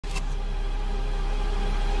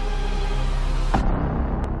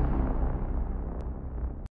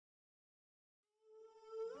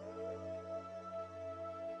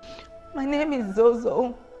My name is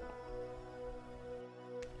Zozo.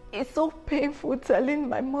 It's so painful telling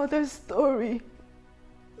my mother's story.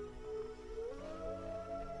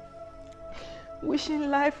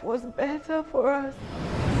 Wishing life was better for us.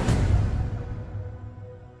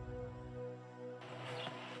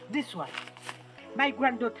 This one, my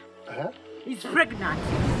granddaughter, is pregnant.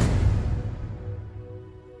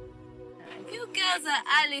 You girls are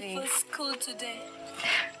early for school today.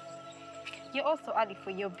 You're also early for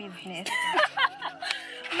your business.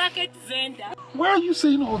 Market vendor. Why are you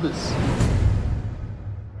saying all this?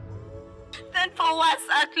 Then for once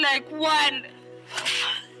act like one. Give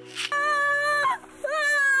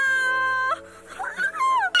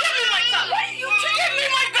me my car. Why are you taking me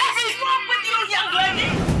my car? What's wrong with you, young lady?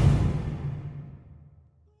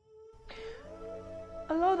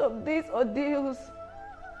 A lot of these ordeals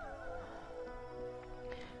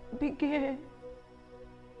began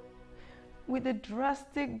with the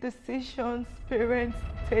drastic decisions parents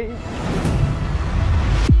take.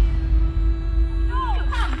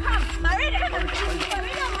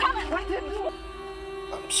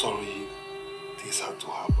 I'm sorry this had to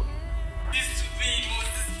happen. This to be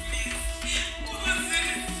Moses, please.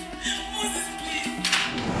 Moses, please.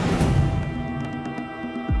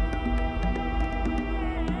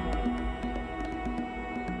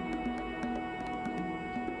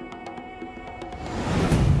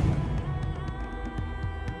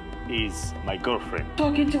 Is my girlfriend.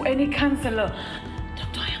 Talking to any counselor.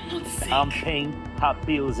 Doctor, I am not sick. I'm paying her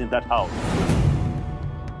bills in that house.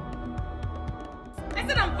 I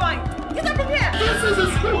said I'm fine. Get up from here. This is a